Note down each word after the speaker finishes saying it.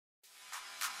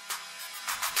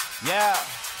Yeah,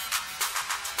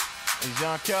 it's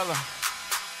young Kylla.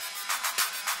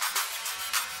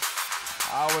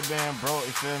 I always been broke,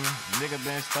 you feel me? Nigga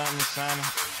been stunting and shining.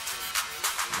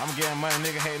 I'm getting money,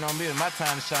 nigga hating on me, it's my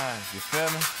time to shine, you feel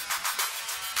me?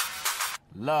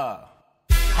 Love.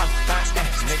 I'm stunting,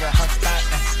 nigga, I'm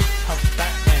stunting. I'm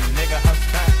stunting, nigga, I'm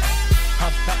stunting.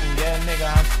 I'm stunting, yeah, nigga,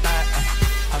 I'm stunting.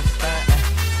 I'm stunting,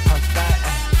 I'm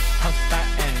stunting. I'm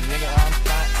stunting, nigga, I'm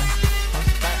stunting. I'm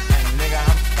stunting, nigga,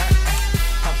 I'm stunting.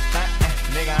 I'm stunting,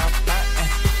 nigga, I'm stunting.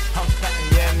 I'm stunting,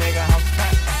 yeah, nigga, I'm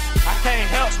stunting. I can't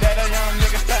help that a young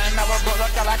nigga stunting. I was broke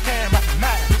like I came up from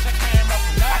nothing.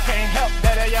 I can't help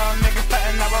that a young nigga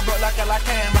stunting. I was broke like I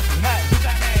came up from nothing.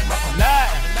 From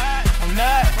nothing, from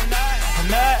nothing, from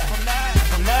nothing,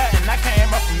 from nothing. I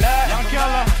came up from nothing. Young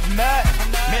Kylla, from nothing,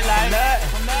 midlife,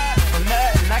 from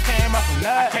nothing. I came up from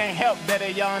nothing. I can't help that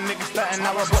a young nigga stunting.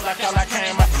 I was broke like I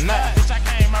came up from nothing.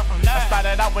 I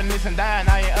started out with this and dying.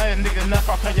 I ain't other niggas enough.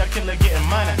 Cause your Kylla getting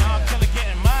money.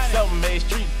 Self-made,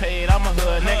 street paid, I'm a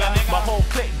hood nigga. My whole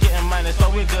clique getting money,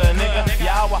 so we good, nigga.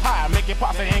 Y'all was high, make it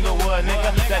pop in Inglewood,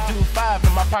 nigga. That do 5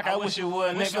 in my pocket, I wish you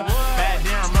would, nigga. Back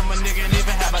then, remember nigga didn't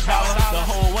even have a dollar. The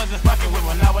hoe wasn't fucking with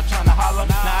when I was trying to holler.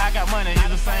 Now I got money, you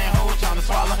the same hoe trying to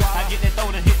swallow. I get that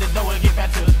throat and hit the door and get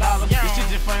back to the dollar. This shit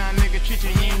just funny, nigga, treat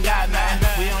you ain't got nothing.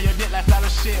 We on your dick like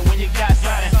dollar shit when you got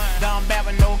something. Dumb bad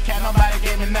with no cat, nobody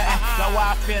gave me nothing. That's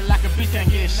why I feel like a bitch can't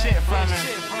get shit from me,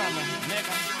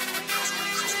 nigga.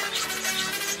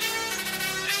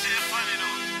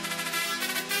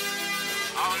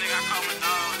 All nigga, I call my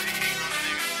dog, they hating on the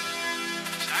nigga.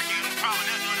 Shit, I give them problem,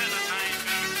 they'll do that little thing, you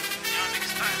feel me? Young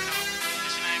niggas stunting though. This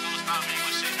shit ain't gonna stop me, ain't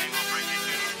gonna shit, ain't gonna break me,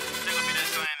 feel me? They gonna be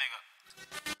that same nigga.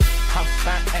 I'm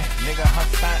stunting, nigga, I'm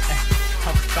stunting.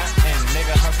 I'm stunting,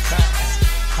 nigga, I'm stunting.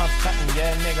 I'm stunting,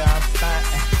 yeah, nigga, I'm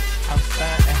stunting. I'm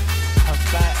stunting, I'm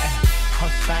stunting. I'm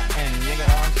stunting, nigga,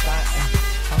 I'm stunting.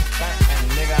 I'm stunting,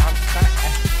 nigga, I'm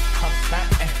stunting. I'm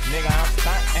stunting, nigga, I'm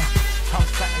stunting. I'm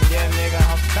stunting, yeah, nigga,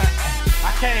 I'm stunting. I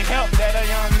can't help that a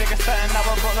young nigga stunting. I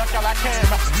was broke like I came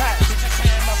up from nothing.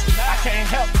 I can't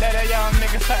help that a young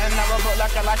nigga stunting. I was broke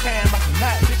like I came up from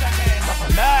nothing.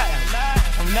 From nothing,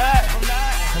 from nothing,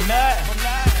 from nothing,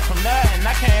 from nothing.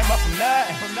 I came up from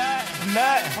nothing. From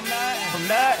nothing, from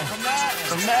nothing,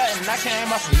 from nothing. I came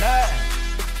up from nothing.